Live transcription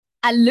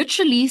I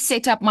literally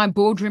set up my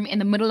boardroom in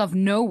the middle of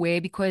nowhere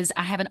because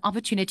I have an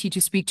opportunity to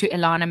speak to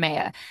Elana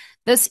Meyer.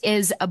 This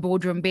is a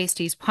Boardroom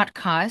Besties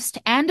podcast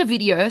and a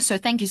video, so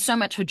thank you so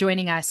much for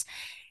joining us.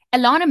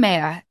 Elana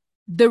Meyer,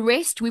 the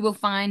rest we will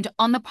find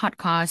on the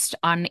podcast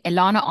on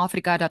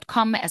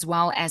elanaafrica.com as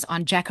well as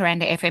on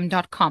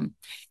jacarandafm.com.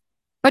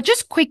 But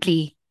just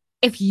quickly,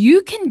 if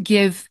you can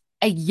give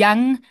a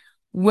young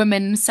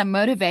woman some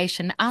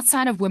motivation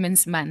outside of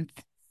Women's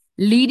Month,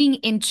 leading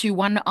into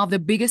one of the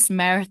biggest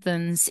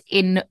marathons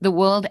in the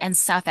world and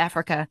South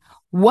Africa,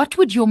 what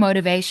would your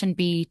motivation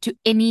be to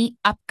any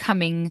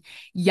upcoming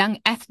young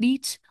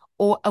athlete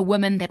or a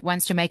woman that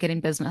wants to make it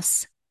in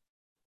business?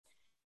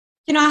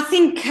 I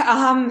think,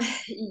 wow,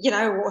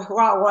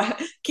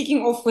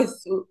 kicking off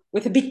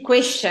with a big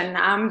question.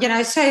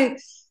 So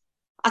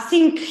I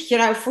think,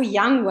 for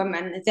young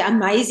women, the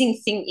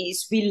amazing thing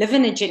is we live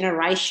in a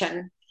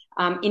generation,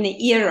 in an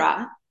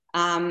era,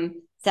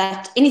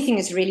 that anything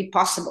is really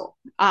possible.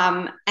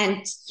 I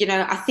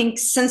think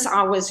since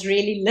I was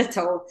really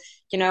little,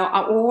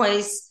 I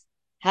always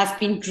have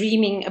been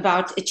dreaming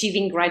about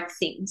achieving great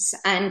things.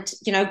 And,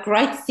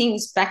 great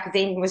things back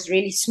then was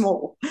really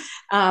small.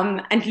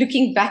 And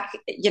looking back,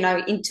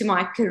 into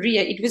my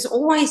career, it was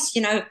always,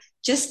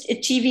 just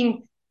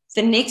achieving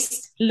the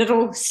next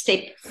little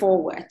step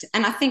forward.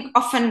 And I think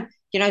often,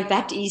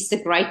 that is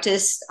the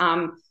greatest,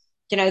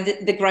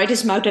 the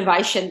greatest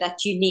motivation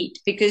that you need.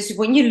 Because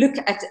when you look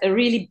at a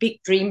really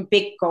big dream,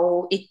 big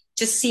goal, it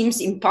just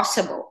seems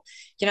impossible.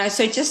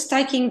 So just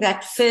taking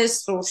that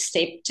first little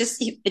step,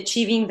 just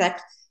achieving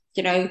that,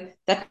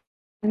 that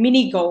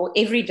mini goal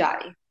every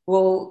day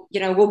will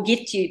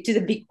get you to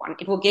the big one.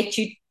 It will get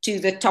you to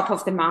the top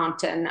of the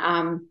mountain.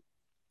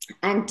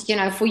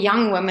 And for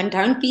young women,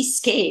 don't be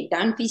scared.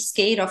 Don't be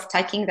scared of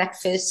taking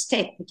that first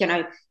step.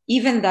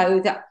 Even though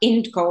the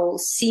end goal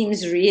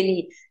seems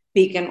really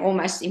big and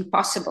almost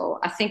impossible,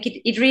 I think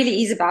it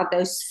really is about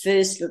those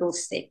first little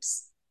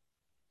steps.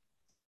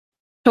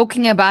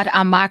 Talking about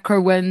our micro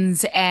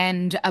wins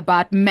and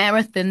about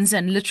marathons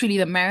and literally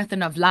the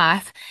marathon of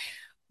life.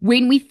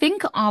 When we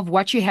think of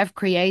what you have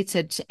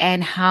created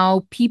and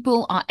how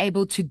people are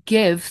able to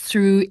give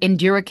through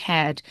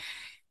EnduroCAD,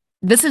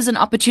 this is an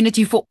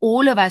opportunity for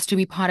all of us to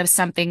be part of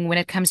something when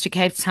it comes to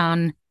Cape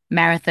Town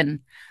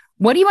Marathon.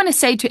 What do you want to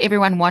say to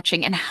everyone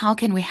watching, and how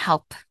can we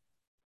help?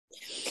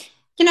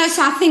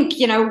 So I think,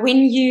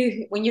 when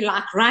you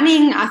like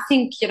running, I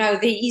think, there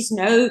is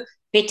no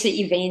better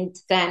event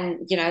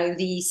than,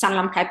 the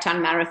Sanlam Cape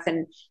Town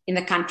Marathon in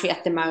the country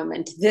at the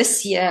moment.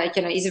 This year,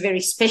 is a very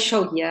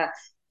special year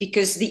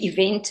because the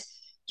event,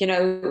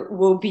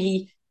 will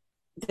be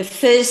the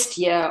first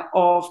year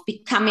of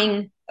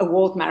becoming a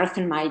World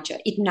Marathon Major.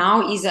 It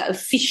now is an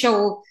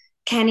official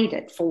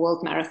candidate for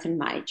World Marathon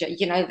Major.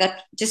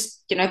 That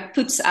just,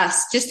 puts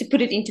us, just to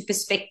put it into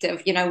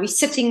perspective, we're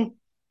sitting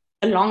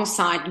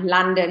alongside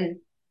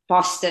London,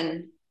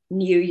 Boston,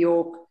 New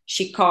York,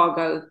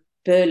 Chicago,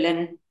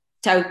 Berlin,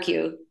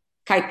 Tokyo,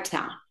 Cape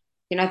Town.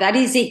 That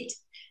is it.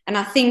 And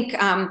I think,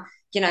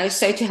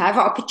 so to have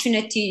an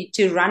opportunity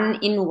to run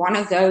in one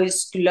of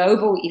those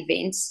global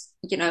events,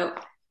 in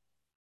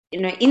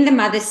the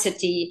mother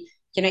city,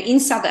 in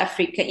South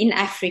Africa, in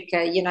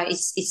Africa,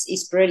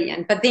 is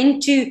brilliant. But then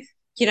to,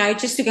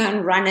 just to go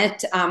and run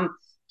it,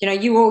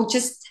 you will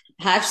just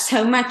have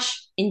so much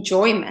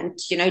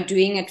enjoyment,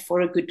 doing it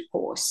for a good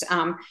cause.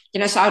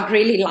 So I'd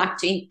really like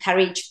to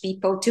encourage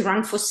people to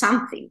run for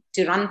something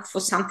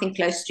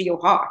close to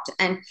your heart.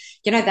 And,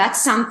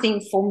 that's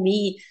something for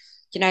me,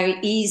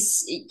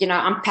 is,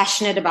 I'm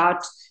passionate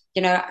about,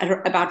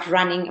 about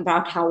running,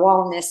 about how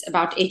wellness,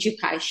 about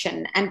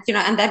education. And,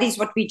 and that is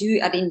what we do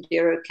at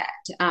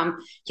EnduroCAD,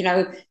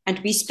 and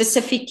we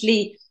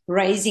specifically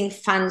raising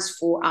funds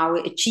for our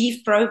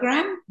Achieve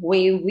program,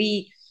 where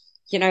we,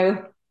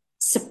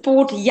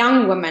 support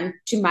young women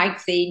to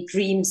make their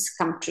dreams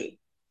come true.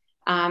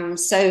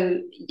 So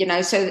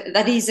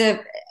that is a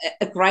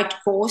great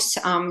course.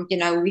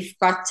 We've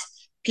got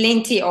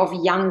plenty of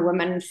young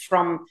women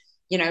from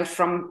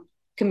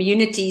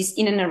communities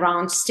in and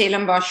around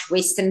Stellenbosch,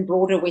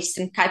 Broader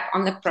Western Cape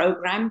on the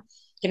program,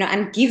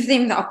 and give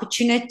them the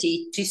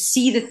opportunity to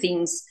see the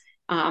things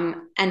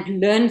and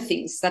learn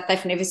things that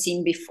they've never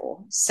seen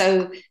before.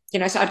 So,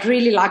 so I'd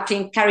really like to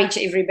encourage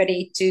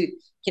everybody to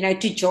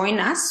join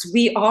us.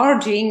 We are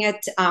doing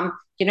it,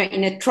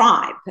 in a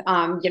tribe,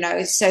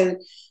 so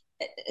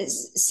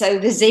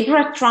the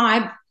Zebra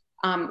Tribe,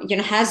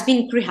 has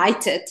been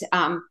created,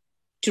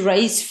 to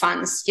raise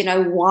funds.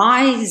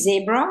 Why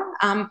zebra?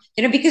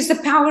 Because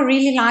the power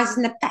really lies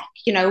in the pack.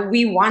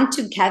 We want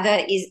to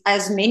gather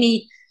as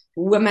many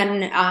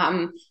women,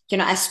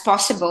 as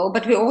possible,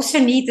 but we also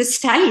need the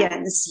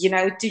stallions,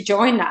 to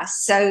join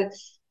us. So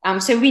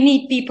we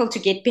need people to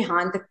get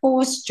behind the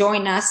cause,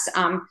 join us.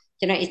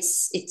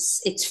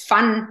 It's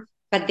fun,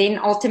 but then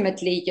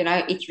ultimately,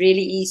 it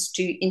really is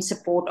in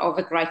support of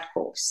a great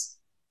cause.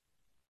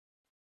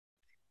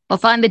 We'll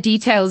find the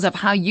details of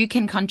how you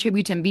can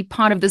contribute and be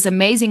part of this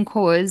amazing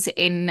cause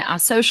in our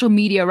social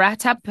media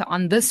write up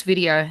on this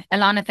video.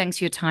 Elana, thanks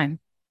for your time.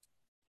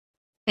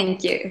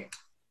 Thank you.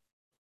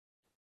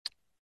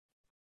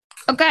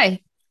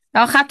 Okay,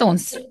 nou gaan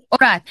ons.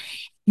 Alright.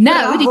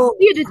 Nou, Bravo.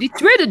 die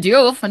tweede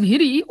deel van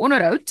hierdie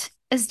onderhoud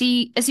is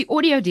die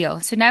audio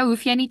deel. So nou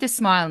hoef jy nie te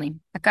smile nie.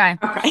 Okay.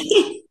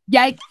 Okay.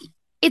 Jy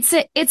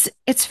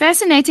it's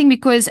fascinating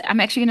because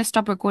I'm actually going to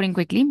stop recording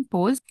quickly.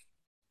 Pause.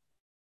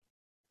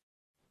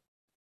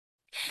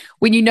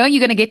 When you know you're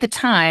going to get the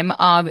time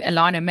of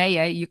Elana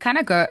Meyer, you kind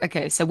of go,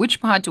 okay, so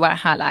which part do I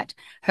highlight?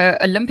 Her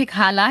Olympic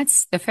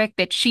highlights, the fact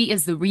that she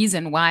is the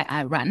reason why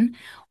I run,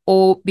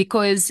 or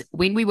because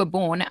when we were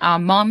born, our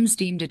moms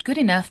deemed it good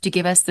enough to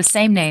give us the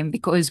same name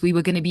because we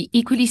were going to be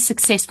equally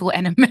successful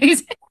and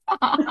amazing.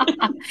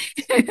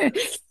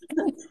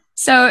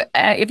 So,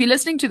 if you're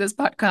listening to this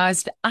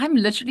podcast, I'm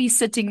literally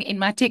sitting in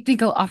my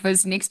technical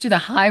office next to the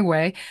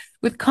highway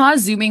with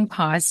cars zooming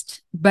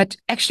past. But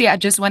actually, I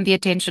just want the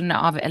attention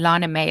of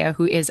Elana Meyer,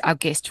 who is our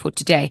guest for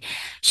today.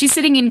 She's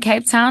sitting in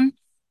Cape Town.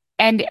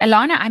 And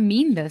Elana, I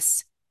mean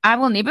this. I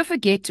will never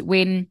forget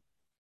when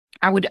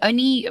I would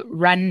only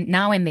run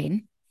now and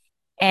then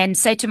and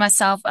say to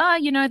myself,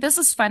 oh, this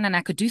is fun. And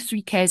I could do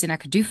 3Ks and I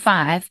could do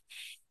five.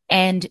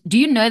 And do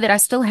you know that I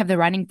still have the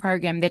running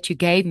program that you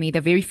gave me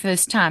the very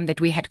first time that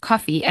we had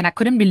coffee? And I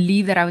couldn't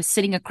believe that I was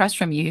sitting across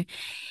from you.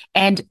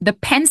 And the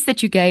pants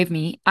that you gave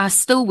me, I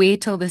still wear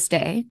till this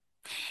day.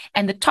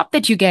 And the top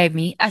that you gave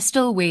me, I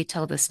still wear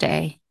till this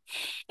day.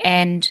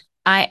 And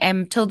I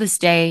am till this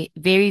day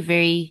very,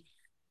 very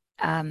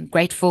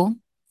grateful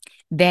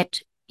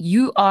that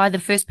you are the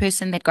first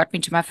person that got me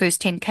to my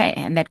first 10K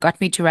and that got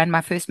me to run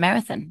my first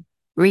marathon.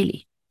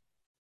 Really.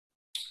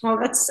 Well,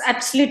 that's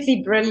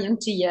absolutely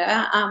brilliant to hear.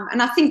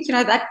 And I think,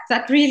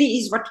 that really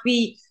is what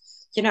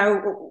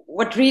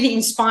really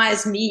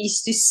inspires me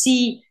is to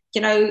see,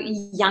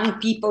 young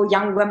people,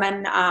 young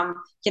women,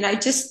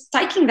 just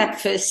taking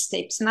that first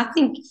steps. And I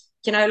think,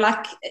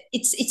 like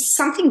it's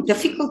something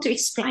difficult to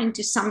explain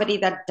to somebody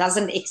that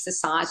doesn't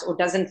exercise or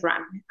doesn't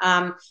run.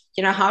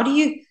 How do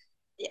you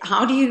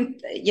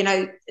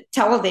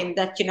tell them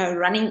that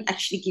running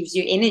actually gives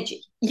you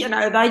energy?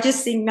 They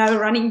just think, no,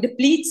 running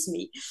depletes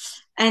me.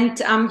 And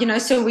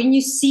so when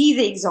you see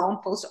the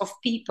examples of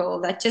people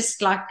that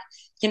just like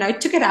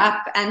took it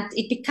up and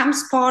it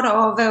becomes part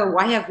of a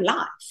way of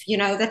life,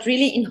 that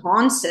really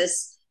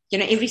enhances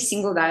every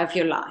single day of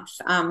your life,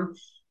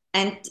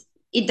 and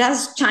it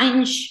does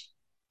change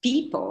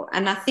people.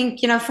 And I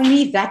think for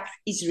me that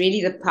is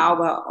really the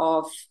power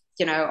of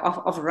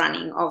of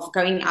running, of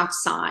going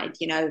outside,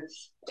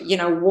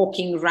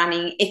 walking,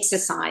 running,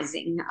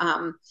 exercising.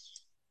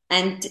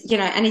 And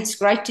it's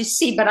great to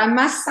see. But I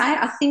must say,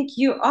 I think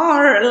you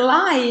are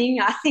lying.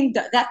 I think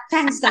that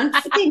pants don't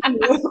fit in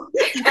you.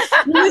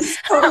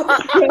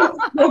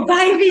 Your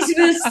babies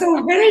were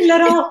still very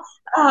little,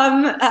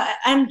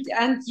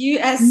 and you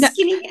as No,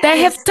 skinny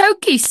they as. have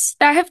tokies.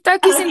 They have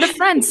tokies in the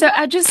front, so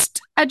I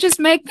just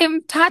make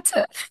them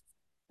tighter.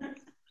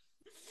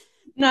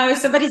 No,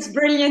 so but it's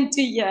brilliant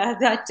to hear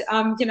that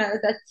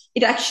that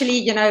it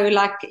actually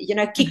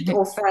kicked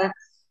off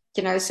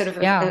a sort of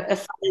Yeah. a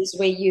phase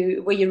where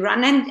you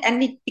run,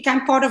 and it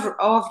became part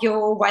of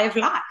your way of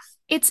life.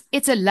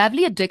 It's a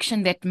lovely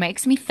addiction that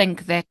makes me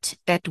think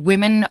that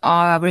women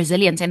are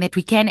resilient and that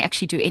we can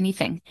actually do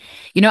anything.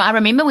 I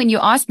remember when you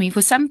asked me,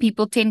 for some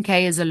people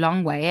 10K is a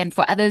long way and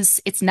for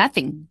others it's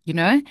nothing.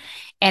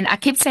 And I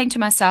kept saying to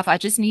myself, I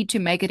just need to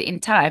make it in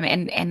time.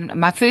 And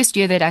my first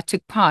year that I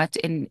took part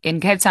in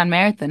Cape Town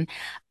Marathon,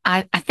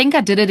 I think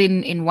I did it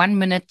in 1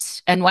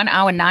 minute and 1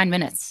 hour, 9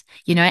 minutes,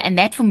 and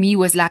that for me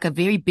was like a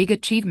very big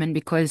achievement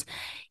because,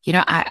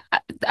 I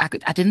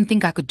didn't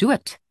think I could do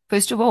it,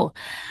 first of all.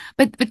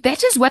 But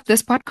that is what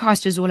this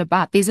podcast is all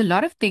about. There's a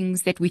lot of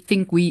things that we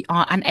think we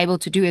are unable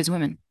to do as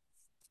women.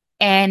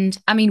 And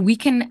I mean, we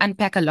can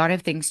unpack a lot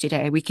of things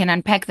today. We can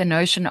unpack the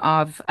notion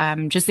of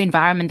just the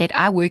environment that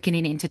I work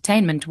in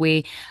entertainment,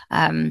 where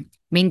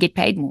men get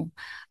paid more,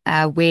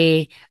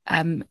 where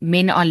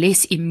men are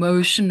less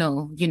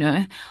emotional,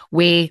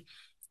 where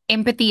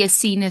empathy is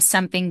seen as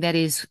something that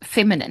is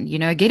feminine,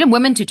 get a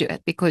woman to do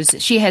it because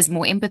she has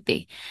more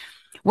empathy.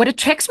 What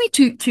attracts me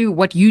to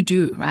what you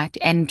do, right,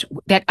 and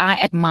that I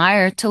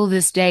admire till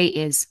this day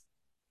is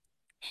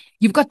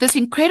you've got this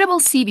incredible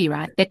CV,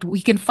 right, that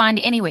we can find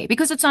anywhere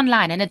because it's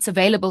online and it's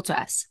available to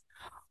us.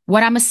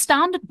 What I'm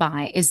astounded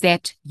by is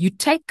that you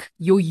take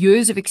your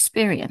years of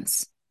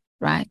experience,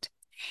 right,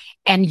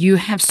 and you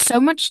have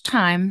so much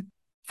time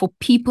for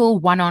people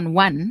one on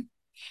one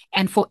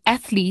and for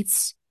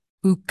athletes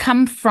who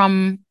come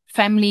from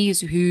families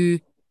who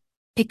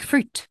pick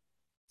fruit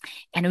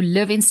and who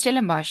live in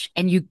Stellenbosch,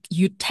 and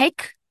you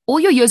take all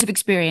your years of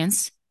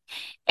experience,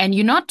 and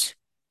you're not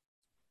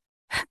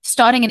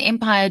starting an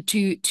empire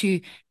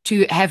to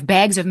have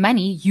bags of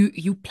money.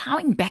 You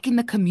plowing back in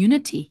the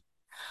community.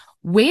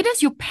 Where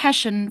does your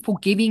passion for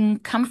giving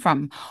come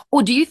from?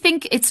 Or do you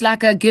think it's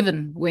like a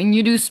given when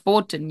you do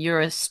sport and you're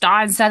a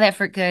star in South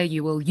Africa,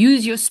 you will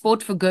use your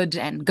sport for good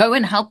and go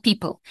and help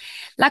people?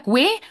 Like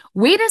where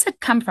does it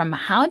come from?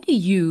 How do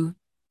you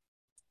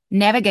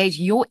navigate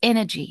your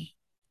energy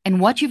and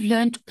what you've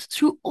learned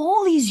through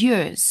all these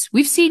years.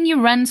 We've seen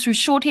you run through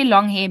short hair,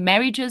 long hair,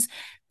 marriages,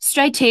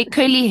 straight hair,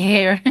 curly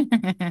hair,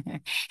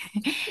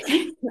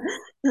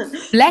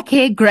 black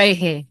hair, gray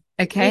hair.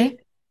 Okay.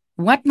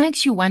 What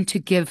makes you want to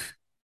give,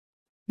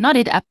 not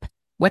it up?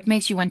 What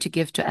makes you want to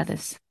give to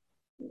others?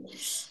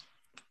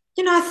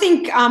 I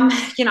think,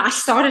 I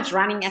started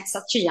running at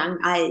such a young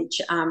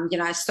age.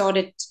 I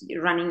started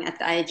running at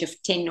the age of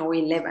 10 or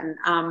 11.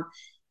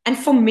 And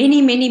for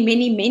many, many,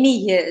 many, many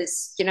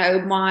years,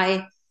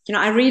 I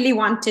really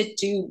wanted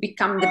to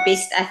become the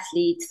best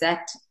athlete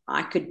that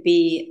I could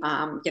be,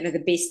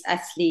 the best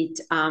athlete,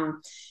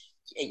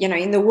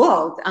 in the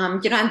world,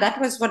 and that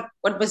was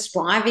what was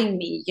driving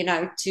me,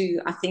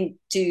 I think,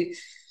 to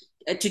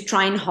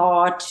train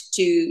hard,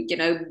 to,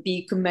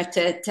 be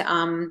committed.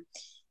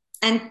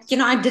 And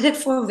I did it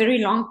for a very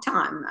long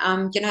time.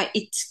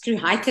 It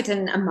created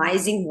an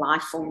amazing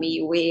life for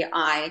me, where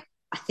I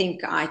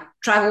think I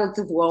traveled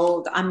the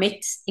world, I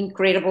met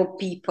incredible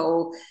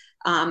people,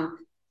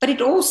 but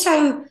it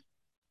also,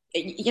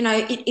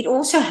 it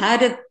also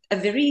had a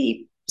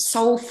very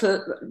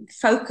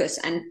focus,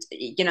 and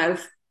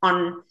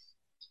on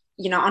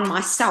on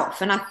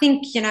myself. And I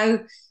think,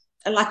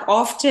 like,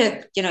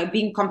 after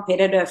being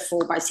competitive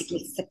for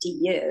basically 30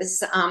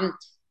 years, I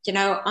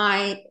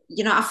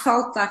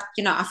felt like,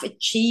 I've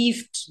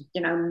achieved,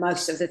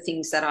 most of the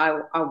things that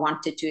I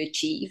wanted to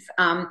achieve,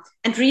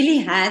 and really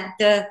had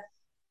the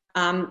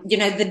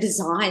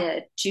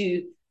desire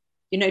to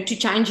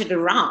change it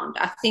around.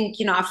 I think,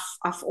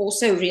 I've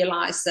also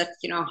realized that,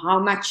 how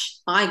much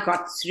I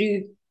got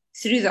through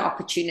the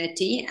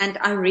opportunity, and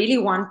I really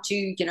want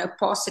to,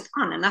 pass it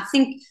on. And I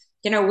think,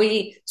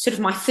 we sort of,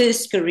 my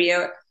first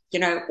career,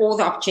 all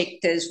the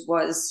objectives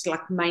was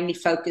like mainly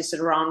focused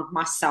around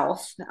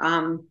myself.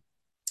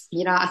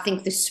 I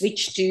think the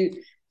switch to,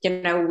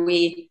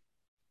 we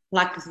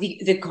like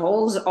the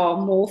goals are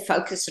more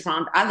focused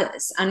around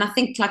others. And I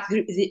think, like,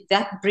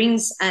 that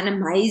brings an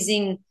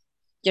amazing,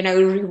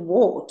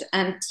 reward,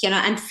 and,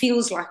 and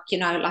feels like,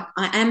 like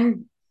I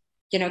am,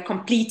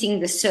 completing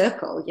the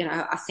circle.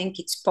 I think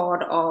it's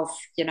part of,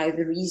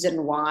 the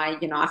reason why,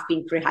 I've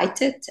been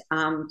created.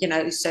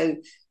 So,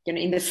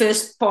 in the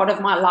first part of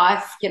my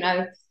life,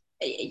 a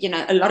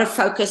lot of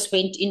focus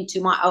went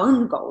into my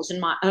own goals and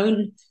my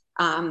own,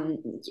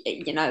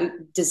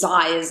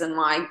 desires, and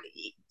my,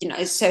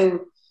 so,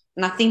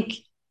 and I think,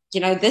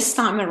 this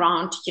time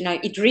around,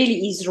 it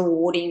really is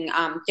rewarding.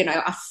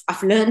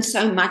 I've learned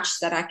so much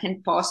that I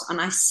can pass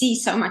on. I see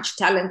so much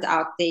talent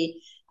out there.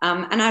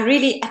 And I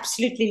really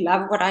absolutely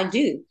love what I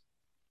do.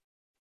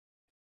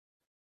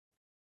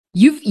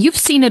 You've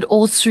seen it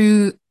all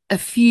through a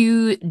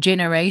few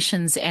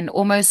generations and I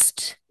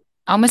almost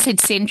said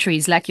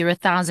centuries, like you're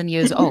 1,000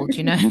 years old,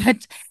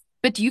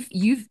 but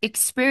you've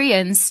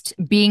experienced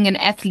being an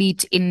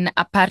athlete in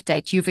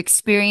apartheid. You've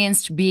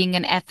experienced being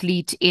an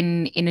athlete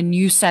in a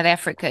new South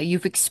Africa.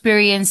 You've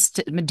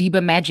experienced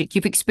Madiba Magic.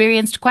 You've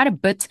experienced quite a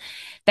bit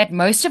that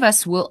most of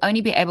us will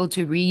only be able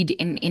to read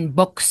in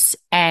books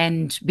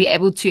and be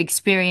able to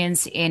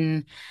experience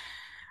in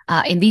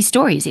these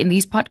stories, in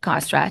these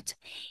podcasts, right?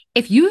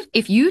 If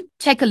you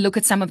take a look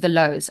at some of the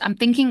lows, I'm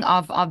thinking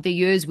of the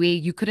years where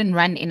you couldn't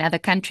run in other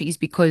countries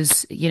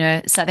because,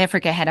 South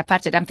Africa had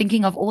apartheid. I'm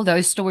thinking of all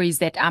those stories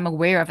that I'm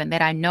aware of and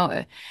that I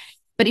know.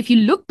 But if you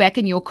look back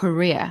in your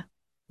career,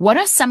 what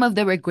are some of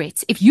the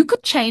regrets? If you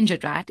could change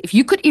it, right? If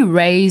you could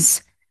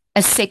erase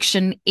a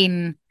section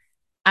in,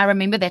 I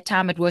remember that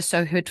time it was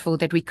so hurtful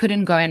that we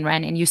couldn't go and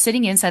run, and you're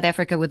sitting in South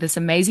Africa with this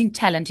amazing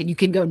talent and you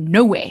can go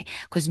nowhere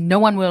because no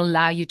one will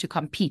allow you to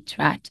compete,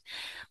 right?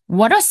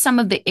 What are some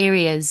of the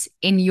areas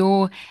in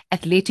your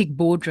athletic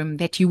boardroom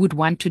that you would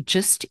want to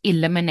just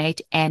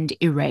eliminate and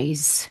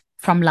erase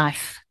from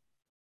life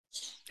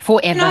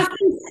forever? I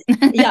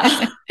think,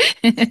 yeah,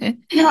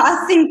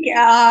 I think,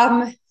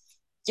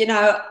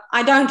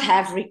 I don't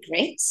have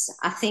regrets.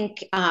 I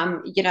think,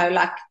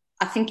 like,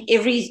 I think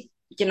every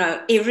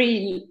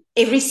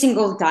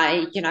single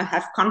day,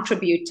 have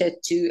contributed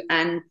to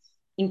an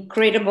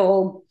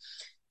incredible,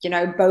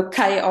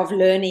 bouquet of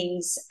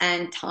learnings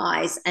and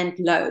highs and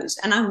lows.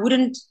 And I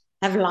wouldn't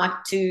have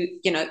liked to,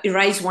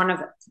 erase one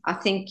of it. I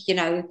think,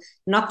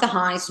 not the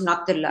highs,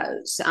 not the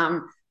lows,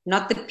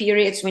 not the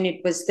periods when it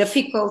was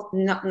difficult,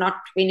 not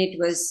when it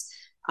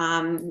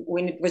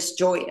was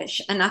joyous.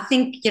 And I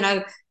think,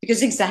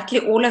 because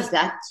exactly all of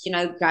that,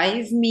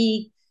 gave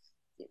me,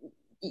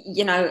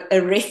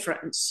 a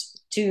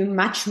reference to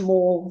much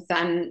more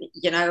than,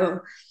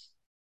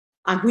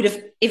 I would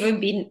have ever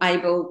been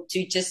able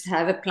to just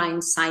have a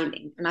plain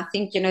sailing. And I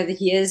think, the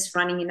years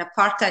running in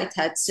apartheid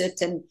had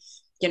certain,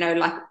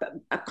 like,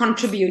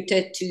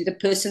 contributed to the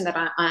person that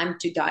I am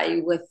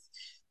today, with,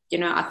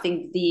 I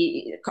think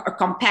the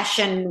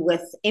compassion,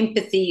 with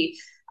empathy,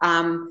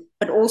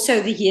 but also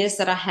the years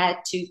that I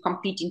had to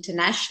compete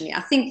internationally.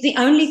 I think the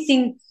only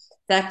thing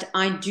that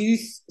I do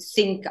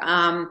think,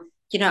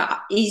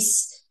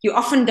 is you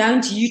often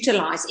don't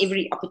utilize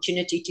every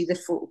opportunity to the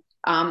full.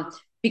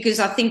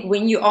 Because I think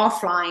when you are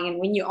flying and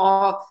when you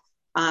are,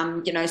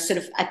 sort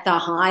of at the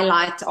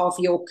highlight of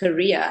your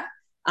career,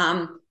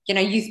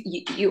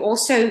 you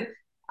also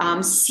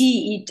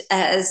see it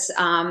as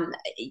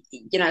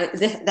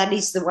that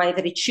is the way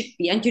that it should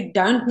be, and you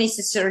don't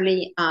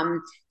necessarily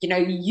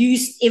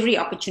use every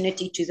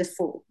opportunity to the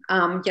full.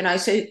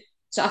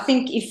 So I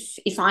think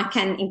if I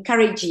can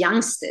encourage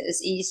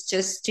youngsters is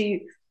just to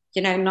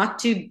not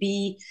to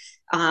be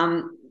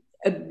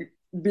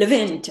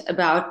oblivious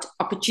about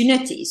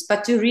opportunities,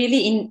 but to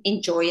really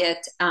enjoy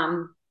it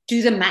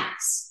to the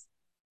max.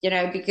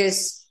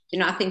 Because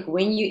I think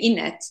when you're in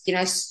it,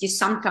 you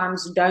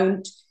sometimes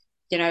don't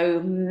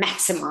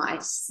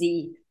maximize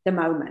the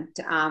moment.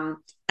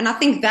 And I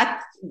think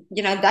that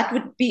that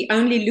would be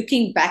only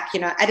looking back.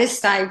 At a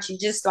stage, you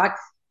just like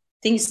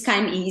things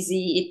came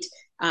easy.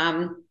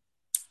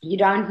 You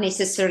don't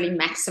necessarily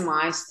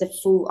maximize the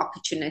full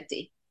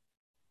opportunity.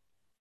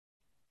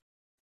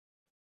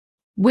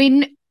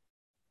 When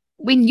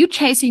when you're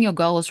chasing your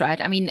goals,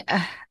 right? I mean,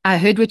 I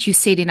heard what you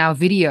said in our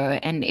video,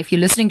 and if you're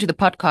listening to the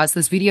podcast,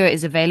 this video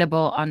is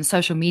available on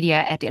social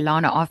media at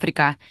Elana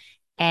Africa,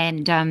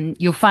 and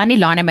you'll find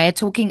Elana Meyer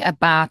talking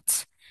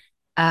about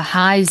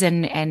highs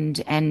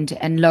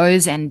and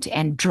lows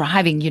and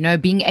driving.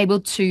 Being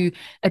able to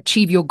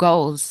achieve your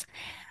goals,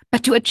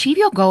 but to achieve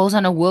your goals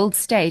on a world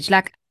stage,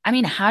 like, I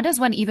mean, how does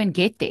one even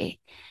get there?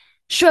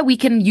 Sure, we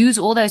can use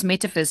all those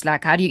metaphors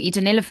like how do you eat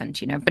an elephant,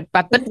 bit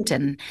by bit,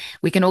 and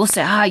we can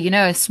also,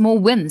 small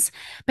wins.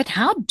 But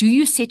how do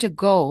you set a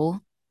goal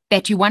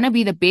that you want to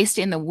be the best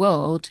in the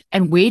world,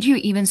 and where do you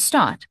even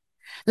start?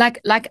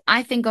 Like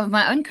I think of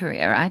my own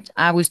career, right?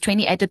 I was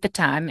 28 at the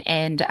time,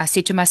 and I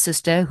said to my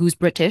sister, who's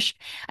British,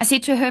 I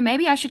said to her,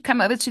 maybe I should come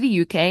over to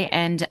the UK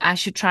and I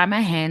should try my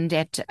hand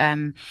at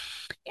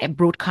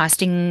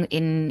broadcasting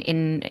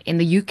in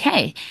the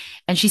UK.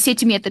 And she said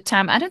to me at the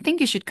time, I don't think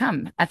you should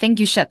come. I think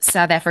you should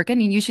South African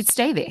and you should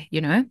stay there.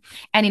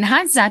 And in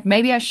hindsight,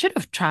 maybe I should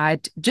have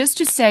tried just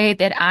to say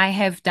that I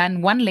have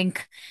done one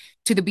link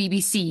to the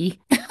BBC,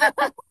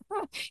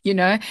 you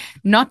know,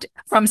 not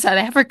from South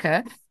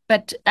Africa,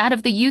 but out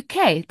of the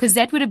UK, because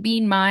that would have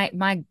been my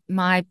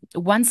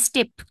one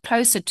step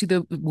closer to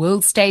the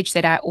world stage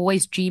that I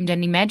always dreamed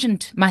and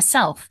imagined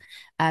myself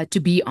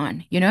to be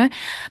on.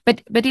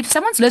 But if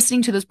someone's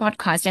listening to this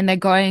podcast and they're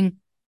going,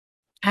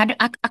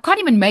 I can't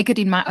even make it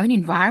in my own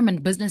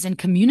environment, business, and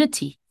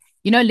community,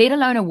 let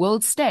alone a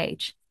world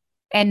stage.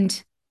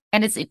 And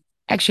it's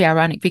actually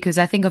ironic because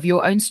I think of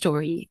your own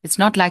story. It's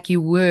not like you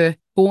were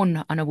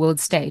born on a world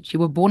stage. You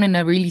were born in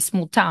a really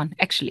small town,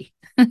 actually.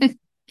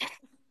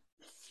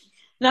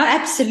 No,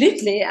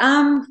 absolutely. So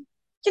no,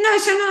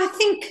 I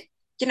think,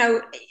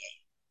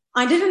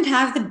 I didn't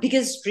have the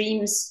biggest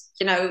dreams,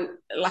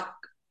 like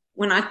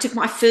when I took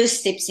my first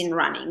steps in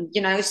running,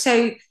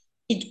 so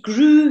it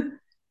grew,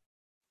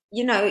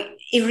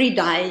 every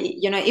day,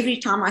 every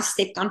time I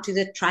stepped onto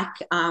the track,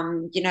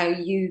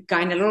 you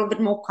gain a little bit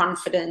more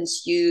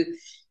confidence. You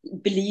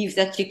believe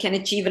that you can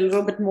achieve a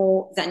little bit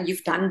more than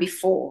you've done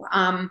before.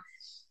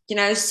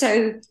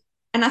 So,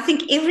 and I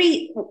think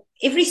every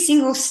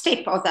single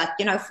step of that,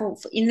 for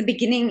in the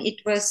beginning,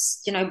 it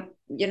was,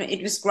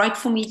 it was great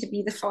for me to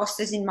be the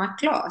fastest in my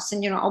class.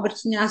 And,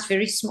 Albertina is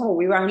very small.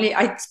 We were only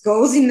 8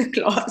 girls in the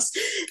class.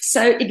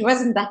 So it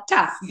wasn't that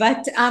tough.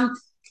 But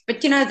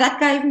that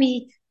gave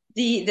me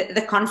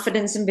the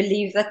confidence and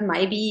belief that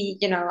maybe,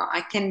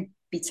 I can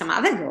beat some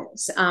other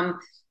girls. So,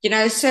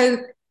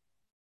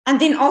 and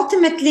then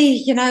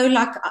ultimately,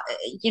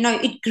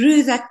 it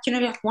grew that,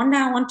 like one day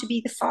I want to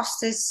be the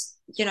fastest,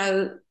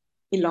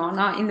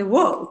 Elana in the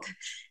world.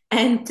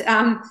 And,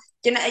 so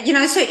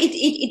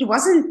it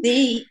wasn't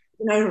there,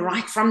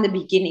 right from the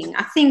beginning.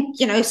 I think,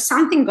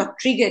 something got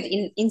triggered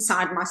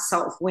inside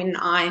myself when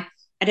I,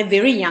 at a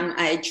very young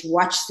age,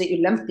 watched the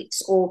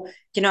Olympics, or,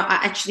 I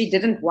actually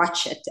didn't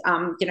watch it.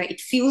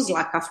 It feels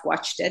like I've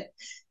watched it,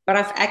 but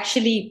I've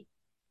actually,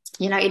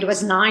 it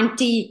was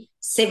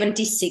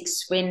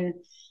 1976 when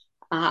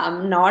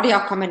Nadia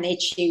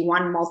Comaneci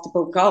won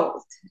multiple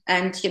gold.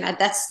 And, at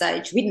that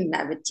stage, we didn't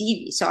have a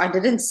TV, so I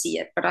didn't see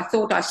it, but I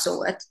thought I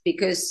saw it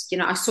because,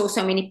 I saw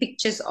so many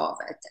pictures of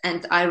it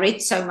and I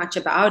read so much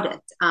about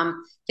it. And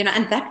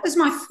that was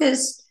my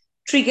first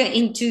trigger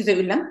into the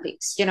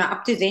Olympics.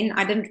 Up to then,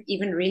 I didn't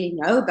even really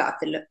know about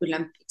the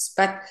Olympics.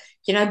 But,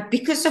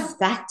 because of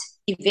that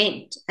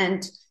event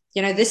and,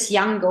 this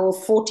young girl,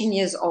 14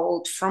 years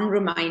old from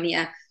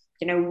Romania,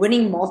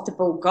 winning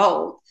multiple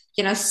gold,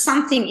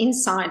 something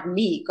inside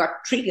me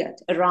got triggered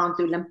around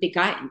the Olympic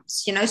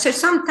Games. So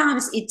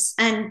sometimes it's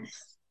an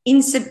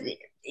incident,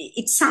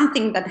 it's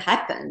something that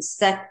happens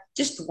that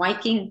just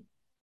waking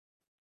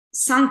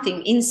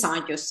something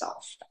inside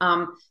yourself,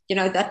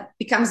 that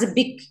becomes a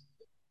big,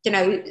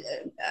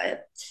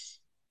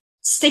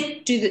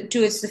 step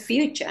towards the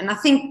future. And I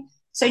think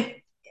so.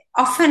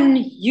 Often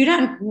you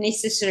don't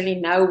necessarily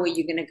know where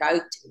you're going to go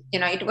to.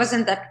 It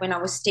wasn't that when I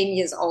was 10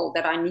 years old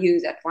that I knew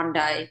that one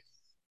day,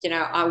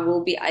 I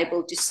will be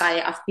able to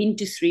say I've been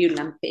to 3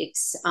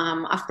 Olympics.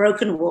 I've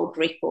broken world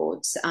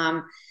records.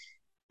 But,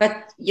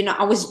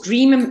 I was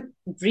dreaming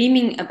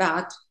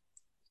about,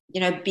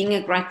 being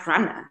a great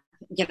runner,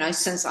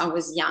 since I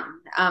was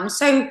young.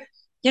 So,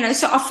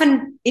 So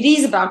often it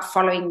is about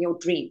following your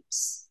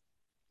dreams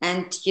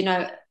and,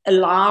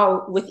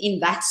 allow within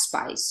that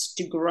space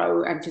to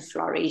grow and to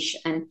flourish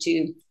and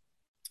to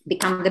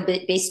become the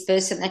best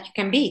person that you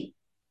can be.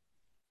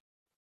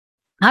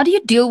 How do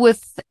you deal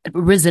with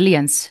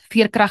resilience,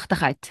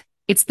 veerkragtigheid?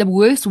 It's the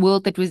worst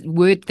word that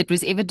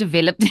was ever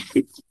developed.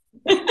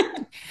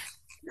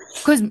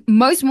 Because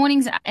most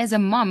mornings as a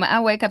mom,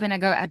 I wake up and I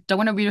go, I don't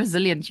want to be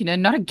resilient,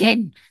 not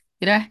again.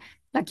 You know,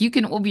 like you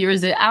can all be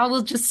resilient. I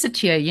will just sit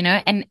here,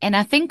 and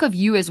I think of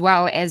you as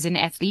well as an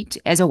athlete,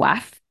 as a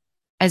wife,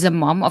 as a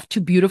mom of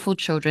two beautiful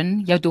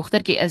children. Your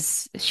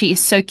dogtertjie she is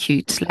so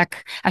cute.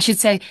 Like I should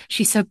say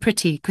she's so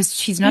pretty because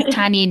she's not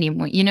tiny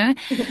anymore, No,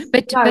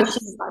 But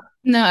she's like,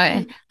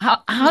 no,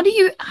 how do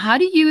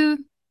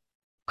you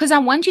because I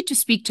want you to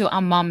speak to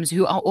our moms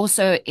who are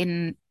also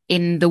in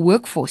the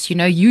workforce.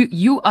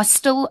 You are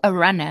still a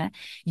runner,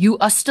 you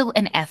are still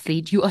an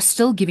athlete, you are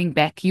still giving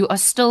back, you are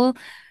still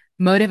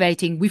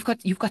motivating.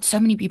 You've got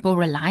so many people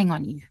relying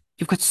on you.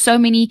 You've got so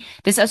many.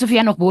 There's also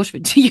Sophia nog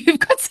Borscht. You've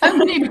got so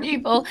many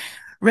people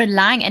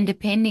relying and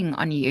depending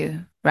on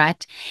you,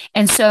 right?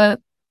 And so,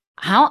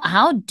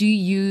 how do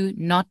you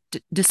not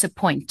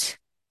disappoint?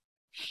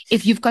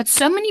 If you've got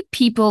so many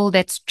people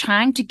that's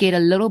trying to get a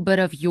little bit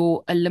of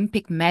your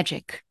Olympic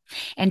magic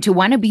and to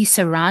want to be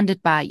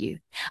surrounded by you,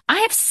 I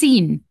have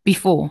seen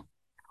before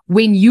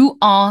when you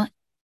are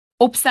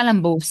op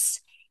Stellenbosch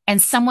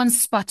and someone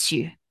spots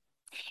you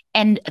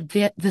and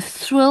the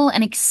thrill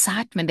and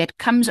excitement that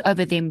comes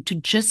over them to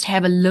just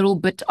have a little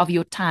bit of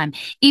your time,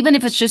 even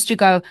if it's just to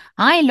go,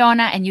 hi,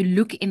 Lana, and you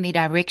look in their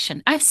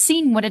direction. I've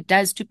seen what it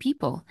does to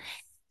people.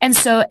 And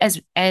so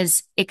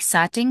as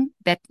exciting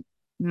that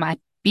might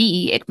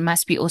be, it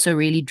must be also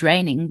really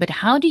draining. But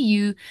how do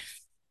you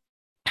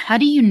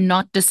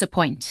not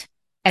disappoint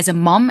as a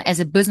mom, as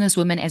a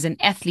businesswoman, as an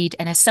athlete,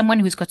 and as someone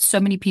who's got so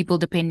many people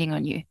depending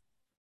on you?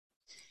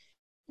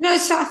 no,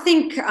 so I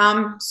think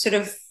sort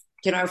of,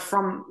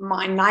 from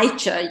my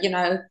nature,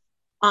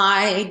 I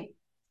I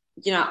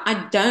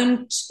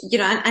don't,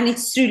 and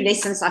it's through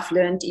lessons I've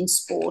learned in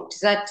sport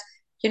that,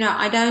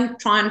 I don't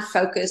try and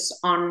focus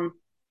on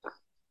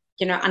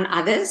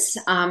others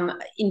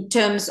in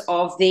terms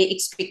of their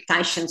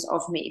expectations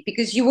of me,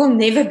 because you will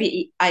never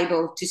be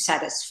able to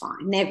satisfy,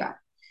 never.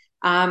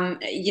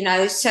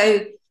 So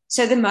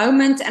the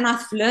moment, and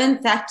I've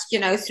learned that,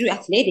 through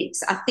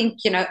athletics. I think,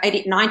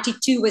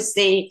 92 was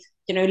the,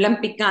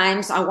 Olympic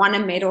Games. I won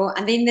a medal.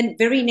 And then the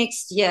very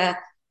next year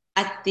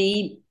at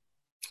the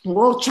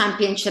World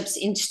Championships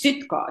in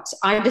Stuttgart,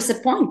 I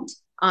disappoint.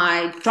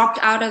 I dropped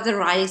out of the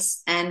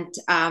race, and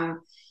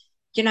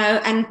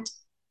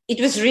it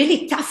was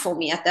really tough for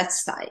me at that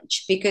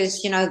stage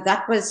because,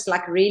 that was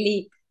like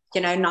really,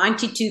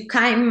 92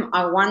 came,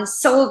 I won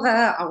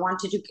silver. I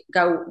wanted to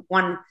go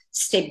one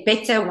step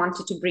better,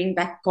 wanted to bring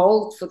back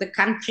gold for the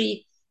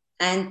country.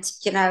 And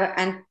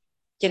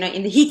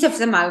in the heat of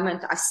the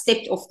moment, I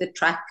stepped off the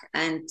track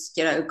and,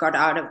 got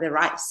out of the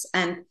race.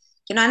 And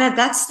at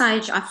that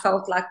stage, I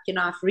felt like,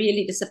 I've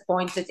really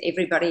disappointed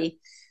everybody,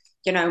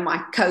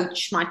 my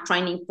coach, my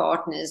training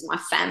partners, my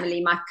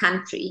family, my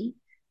country,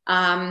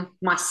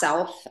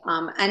 myself.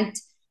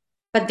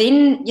 But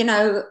then,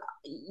 I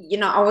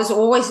was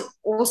always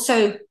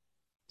also,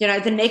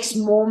 the next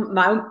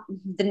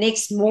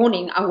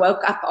morning, I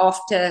woke up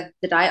after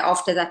the day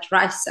after that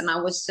race, and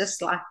I was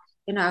just like,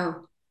 you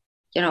know,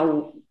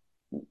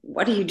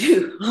 what do you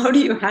do? How do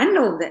you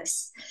handle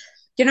this?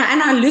 And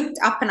I looked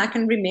up, and I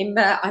can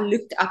remember I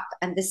looked up,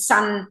 and the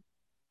sun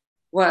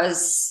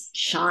was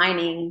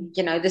shining,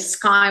 the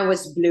sky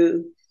was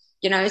blue,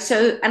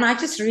 so, and I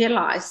just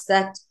realized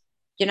that,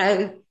 you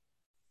know,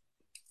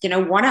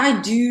 what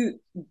I do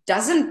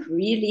doesn't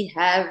really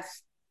have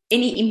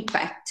any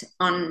impact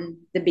on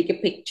the bigger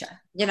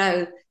picture.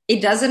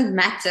 It doesn't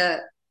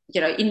matter,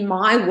 in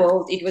my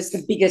world, it was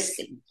the biggest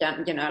thing,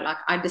 like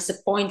I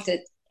disappointed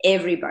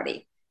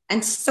everybody.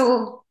 And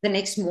still the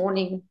next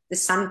morning, the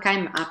sun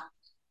came up.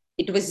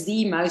 It was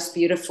the most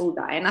beautiful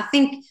day. And I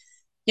think,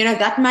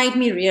 that made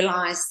me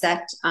realize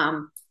that,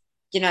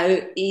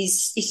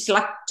 is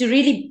like to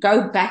really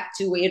go back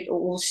to where it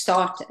all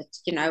started.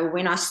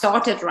 When I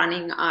started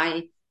running,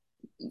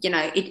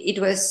 it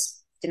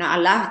was, I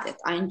loved it.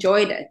 I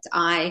enjoyed it.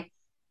 I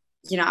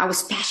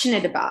was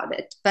passionate about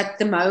it. But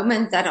the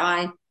moment that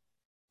I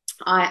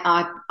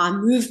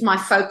moved my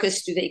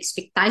focus to the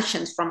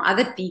expectations from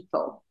other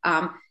people,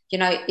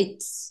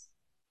 it's,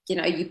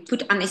 you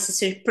put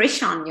unnecessary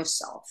pressure on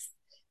yourself.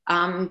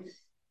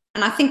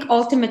 And I think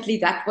ultimately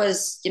that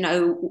was,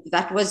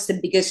 that was the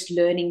biggest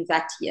learning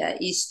that year,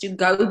 is to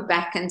go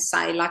back and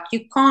say, like,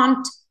 you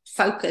can't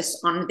focus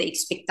on the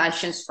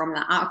expectations from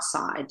the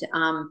outside,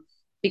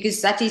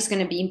 because that is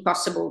going to be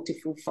impossible to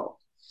fulfill.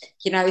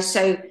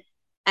 So,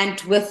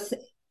 and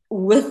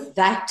with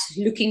that,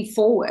 looking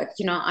forward,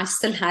 I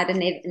still had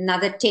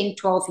another 10,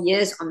 12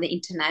 years on the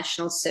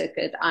international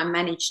circuit. I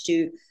managed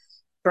to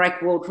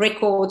break world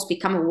records,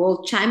 become a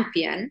world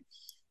champion.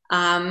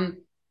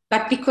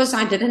 but because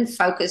I didn't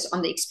focus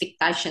on the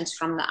expectations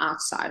from the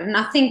outside. And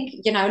I think,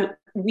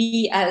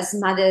 we as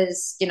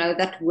mothers,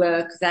 that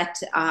work, that,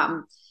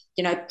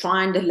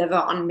 try and deliver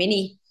on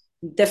many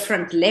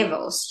different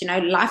levels,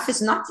 life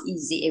is not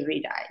easy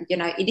every day.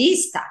 It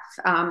is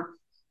tough.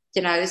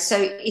 So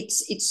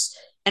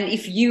and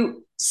if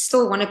you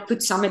still want to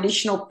put some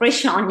additional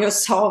pressure on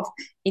yourself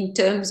in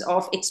terms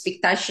of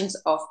expectations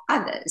of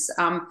others,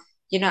 I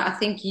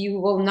think you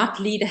will not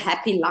lead a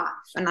happy life.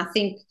 And I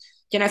think,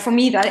 for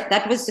me,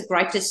 that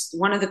was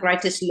one of the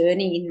greatest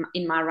learning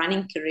in my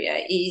running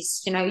career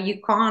is, you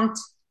can't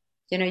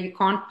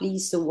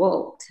please the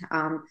world.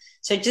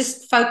 So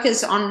just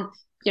focus on,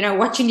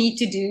 what you need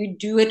to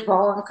do it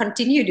well and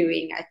continue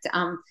doing it.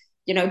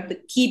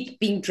 Keep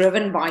being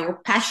driven by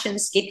your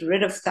passions, get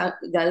rid of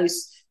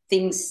those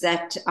things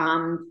that,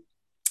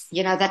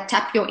 that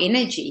tap your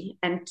energy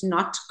and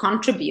not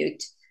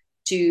contribute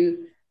to,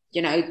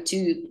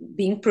 to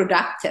being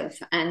productive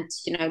and,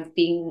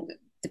 being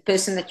the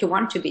person that you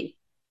want to be.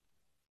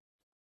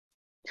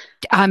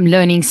 I'm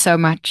learning so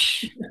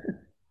much.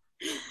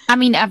 I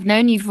mean, I've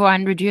known you for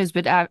 100 years,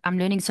 but I'm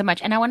learning so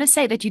much. And I want to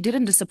say that you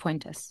didn't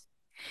disappoint us.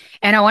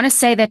 And I want to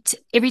say that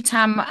every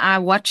time I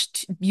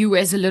watched you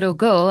as a little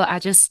girl, I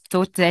just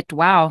thought that,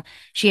 wow,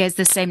 she has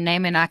the same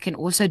name and I can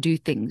also do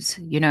things,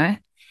 you know?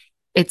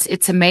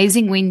 It's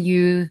amazing when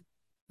you're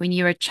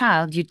a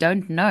child, you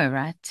don't know,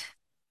 right?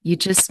 You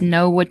just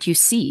know what you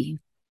see.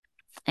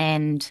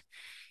 And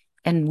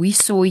we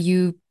saw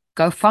you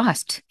go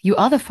fast. You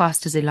are the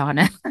fastest,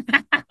 Elana.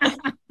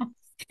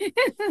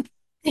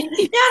 Yeah,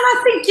 and I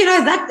think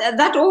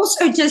that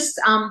also just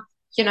I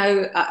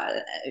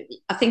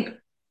think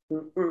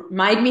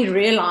made me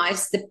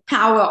realize the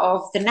power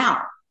of the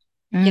now.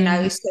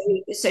 Mm,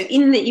 So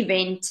in the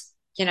event,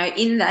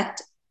 in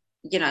that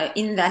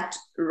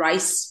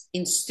race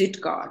in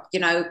Stuttgart,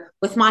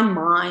 with my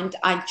mind,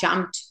 I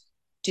jumped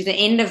to the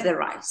end of the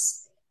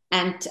race,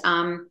 and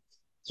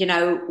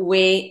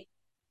where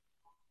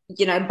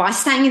by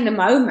staying in the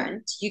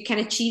moment, you can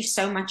achieve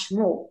so much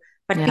more.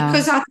 But yeah.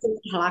 because I thought,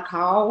 like,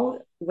 how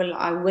will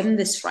I win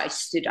this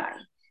race today?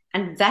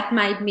 And that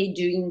made me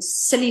doing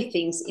silly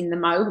things in the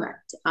moment.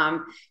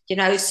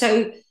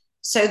 So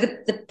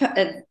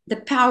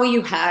the power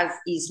you have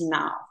is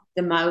now,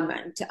 the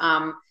moment.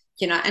 And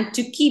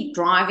to keep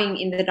driving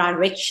in the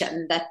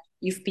direction that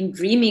you've been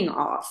dreaming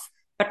of,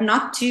 but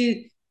not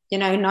to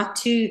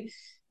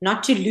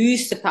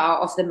lose the power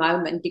of the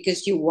moment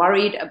because you're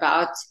worried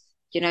about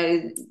you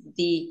know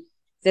the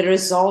the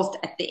result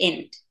at the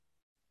end.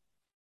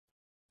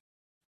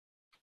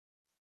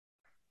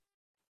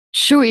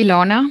 Sure,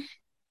 Ilana.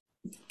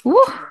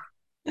 Woo.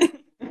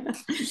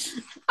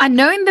 I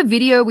know in the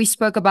video we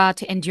spoke about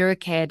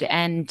EnduroCAD,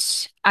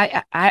 and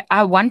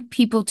I want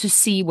people to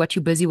see what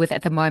you're busy with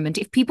at the moment.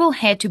 If people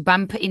had to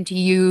bump into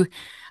you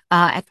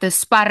at the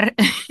Spar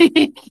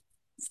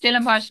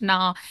Stellenbosch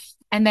now,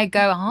 and they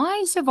go,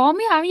 "Hi, so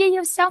waarmee hou jy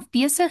jouself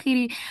besig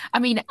hierdie?" I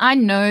mean, I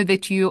know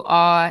that you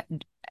are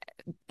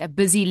a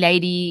busy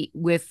lady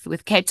with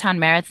Cape Town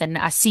Marathon.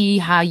 I see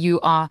how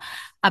you are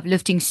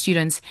uplifting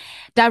students.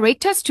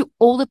 Direct us to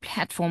all the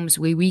platforms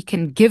where we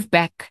can give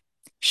back,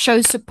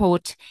 show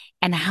support,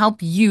 and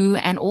help you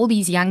and all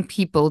these young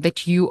people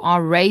that you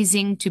are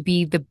raising to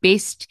be the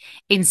best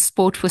in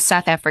sport for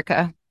South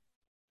Africa.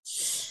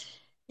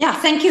 Yeah,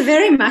 thank you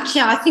very much.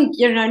 Yeah, I think,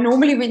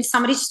 normally when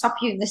somebody stop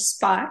you in the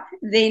spot,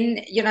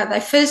 then, they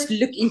first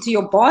look into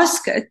your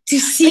basket to They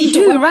see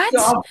do, what you right?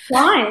 are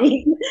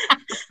buying.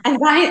 And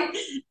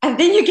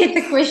then you get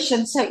the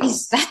question, so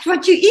is that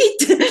what you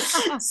eat?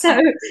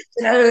 So,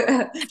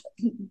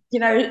 you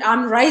know,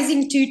 I'm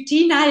raising two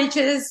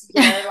teenagers,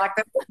 like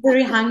they're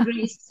very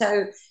hungry.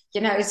 So,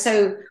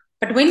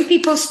 but when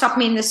people stop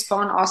me in the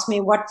spa and ask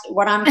me what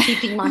I'm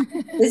keeping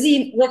myself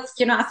busy with,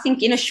 I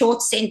think in a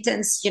short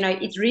sentence,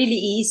 it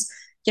really is,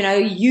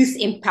 youth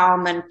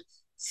empowerment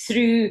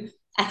through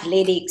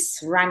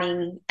athletics,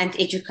 running, and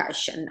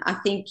education. I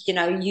think,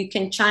 you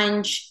can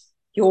change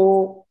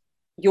your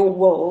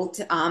world.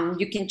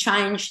 You can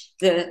change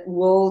the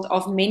world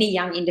of many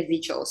young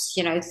individuals,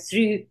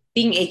 through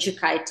being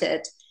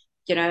educated,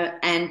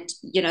 and,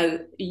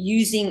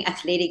 using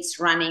athletics,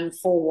 running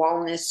for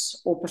wellness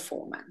or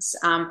performance.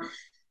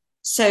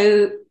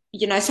 So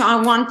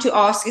I want to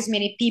ask as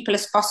many people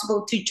as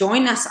possible to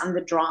join us on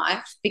the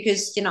drive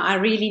because, I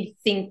really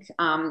think,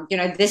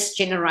 this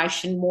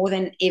generation more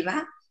than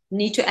ever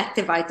need to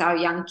activate our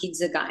young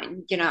kids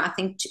again. I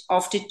think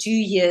after 2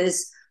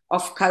 years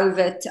of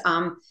COVID,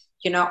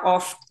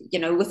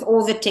 with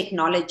all the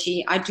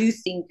technology, I do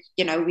think,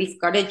 we've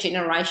got a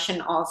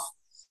generation of,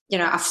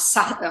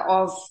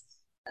 of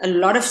a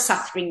lot of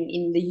suffering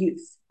in the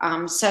youth.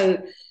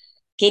 So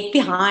get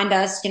behind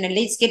us,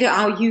 let's get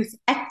our youth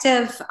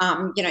active,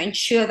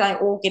 ensure they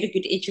all get a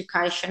good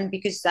education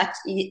because that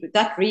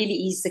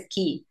really is the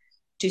key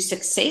to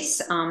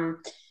success.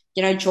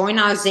 Join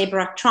our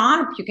Zebra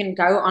tribe. You can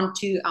go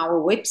onto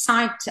our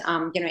website,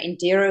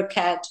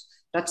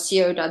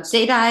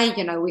 endurocad.co.za.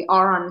 We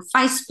are on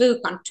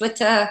Facebook, on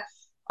Twitter,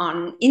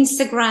 on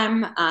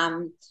Instagram.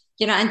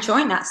 and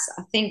join us.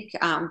 I think,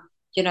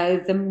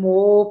 the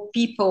more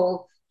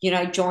people,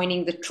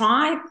 joining the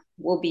tribe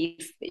will be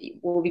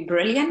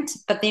brilliant.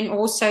 But then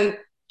also,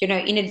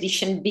 in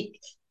addition, big,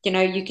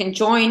 you can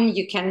join,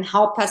 you can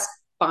help us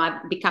by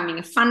becoming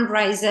a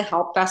fundraiser,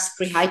 help us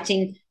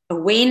creating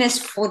awareness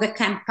for the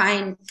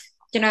campaign,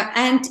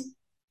 and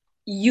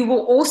you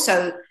will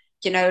also,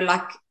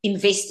 like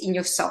invest in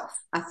yourself.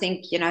 I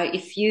think,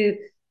 if you,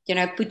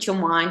 put your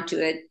mind to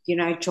it,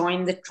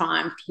 join the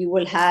triumph, you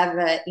will have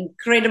an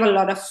incredible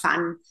lot of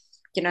fun,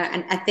 and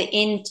at the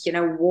end,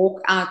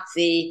 walk out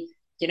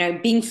there,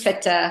 being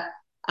fitter,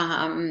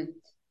 um,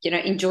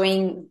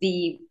 enjoying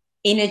the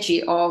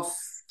energy of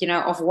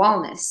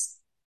wellness.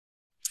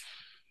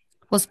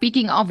 Well,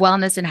 speaking of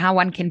wellness and how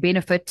one can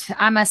benefit,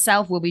 I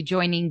myself will be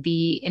joining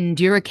the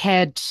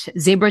EnduroCAD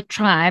Zebra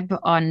Tribe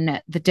on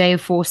the day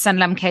for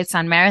Sanlam Cape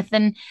Town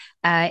Marathon.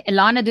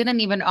 Elana didn't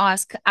even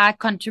ask. I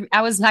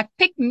was like,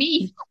 pick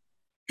me.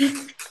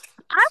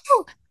 I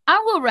will. I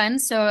will run,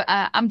 so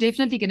I'm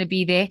definitely going to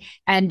be there.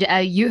 And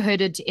you heard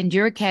it,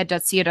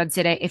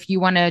 endurocad.co.za. If you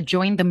want to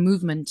join the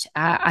movement,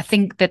 I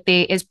think that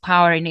there is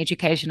power in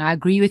education. I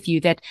agree with you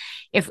that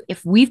if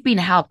we've been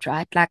helped,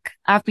 right? Like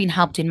I've been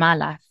helped in my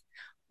life,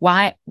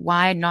 why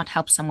not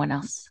help someone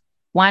else?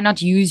 Why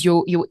not use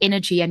your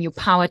energy and your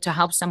power to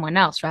help someone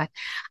else, right?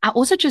 I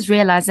also just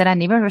realized that I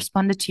never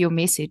responded to your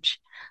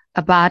message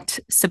about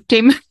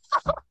September.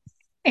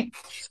 I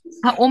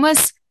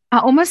almost I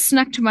almost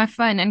snuck to my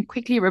phone and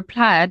quickly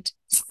replied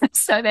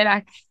so that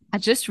I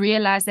just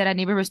realized that I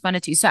never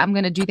responded to you. So I'm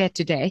going to do that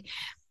today.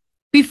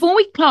 Before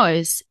we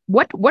close,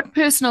 what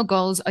personal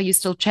goals are you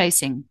still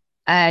chasing?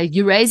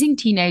 You're raising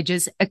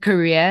teenagers, a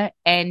career,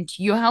 and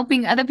you're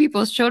helping other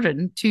people's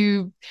children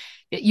to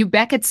you're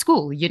back at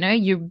school,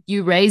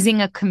 you're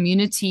raising a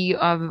community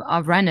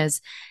of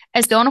runners.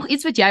 Is daar nog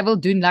iets wat jy wil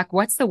doen? Like,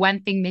 what's the one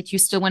thing that you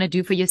still want to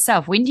do for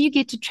yourself? When do you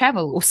get to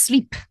travel or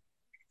sleep?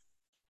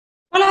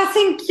 Well, I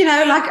think,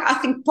 I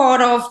think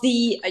part of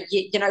the,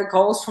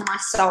 goals for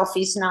myself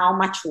is now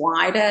much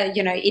wider.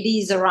 It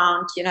is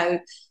around,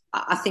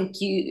 I think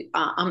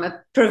I'm a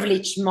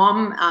privileged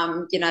mom.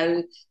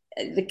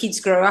 The kids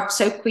grow up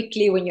so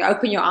quickly. When you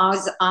open your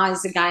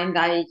eyes again,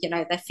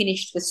 they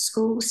finished with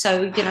school.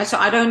 So, so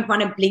I don't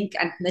want to blink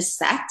and miss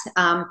that.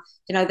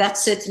 That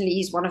certainly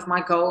is one of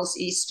my goals,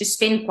 is to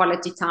spend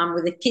quality time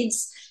with the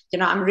kids.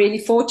 I'm really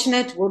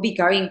fortunate. We'll be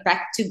going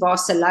back to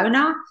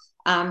Barcelona.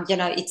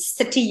 It's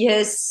 30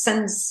 years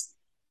since,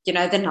 the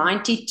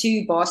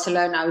 92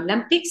 Barcelona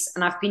Olympics,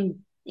 and I've been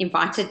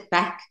invited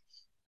back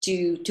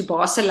to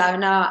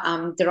Barcelona.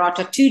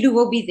 Dorota Tulu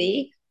will be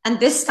there, and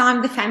this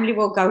time the family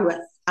will go with.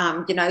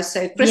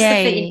 So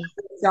Christopher in Yay.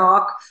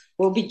 Dark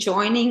will be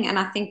joining, and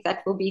I think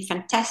that will be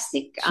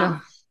fantastic.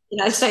 Sure.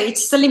 So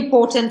it's still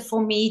important for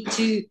me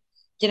to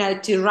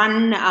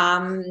run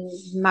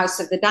most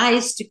of the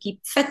days to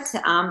keep fit.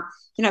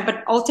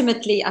 But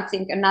ultimately, I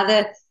think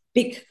another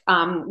big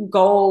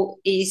goal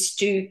is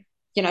to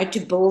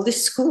build a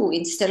school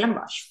in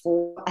Stellenbosch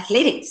for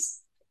athletics.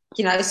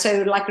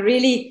 So like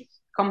really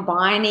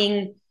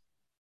combining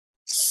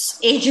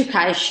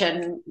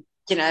education,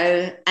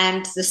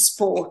 and the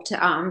sport.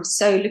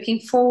 So looking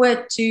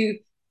forward to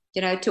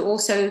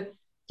also,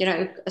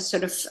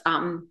 sort of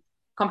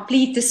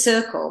complete the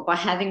circle by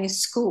having a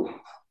school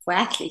for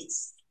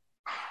athletes.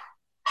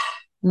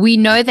 We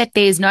know that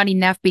there's not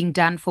enough being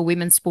done for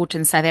women's sport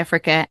in South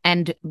Africa.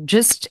 And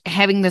just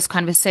having this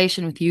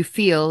conversation with you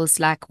feels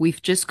like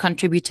we've just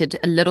contributed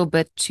a little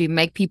bit to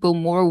make people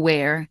more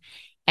aware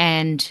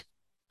and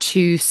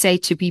to say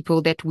to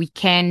people that we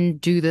can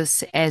do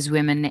this as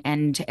women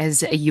and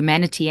as a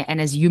humanity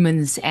and as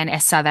humans and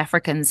as South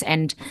Africans.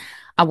 And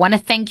I want to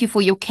thank you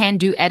for your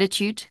can-do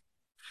attitude.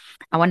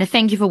 I want to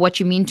thank you for what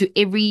you mean to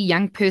every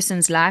young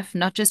person's life,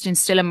 not just in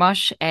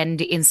Stellenbosch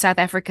and in South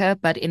Africa,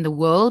 but in the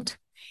world.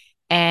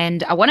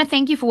 And I want to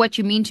thank you for what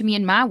you mean to me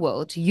in my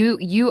world.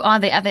 You are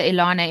the other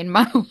Elana in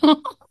my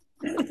world.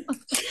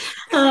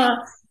 Uh,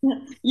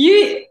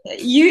 you,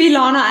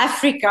 Elana,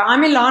 Africa.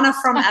 I'm Elana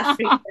from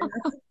Africa.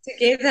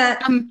 Together,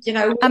 I'm we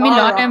I'm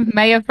are rock. Elana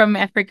Meyer from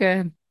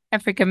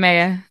Africa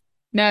Meyer.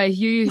 No,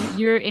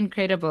 you're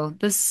incredible.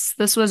 This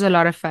was a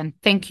lot of fun.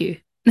 Thank you.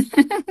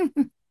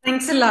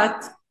 Thanks a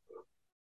lot.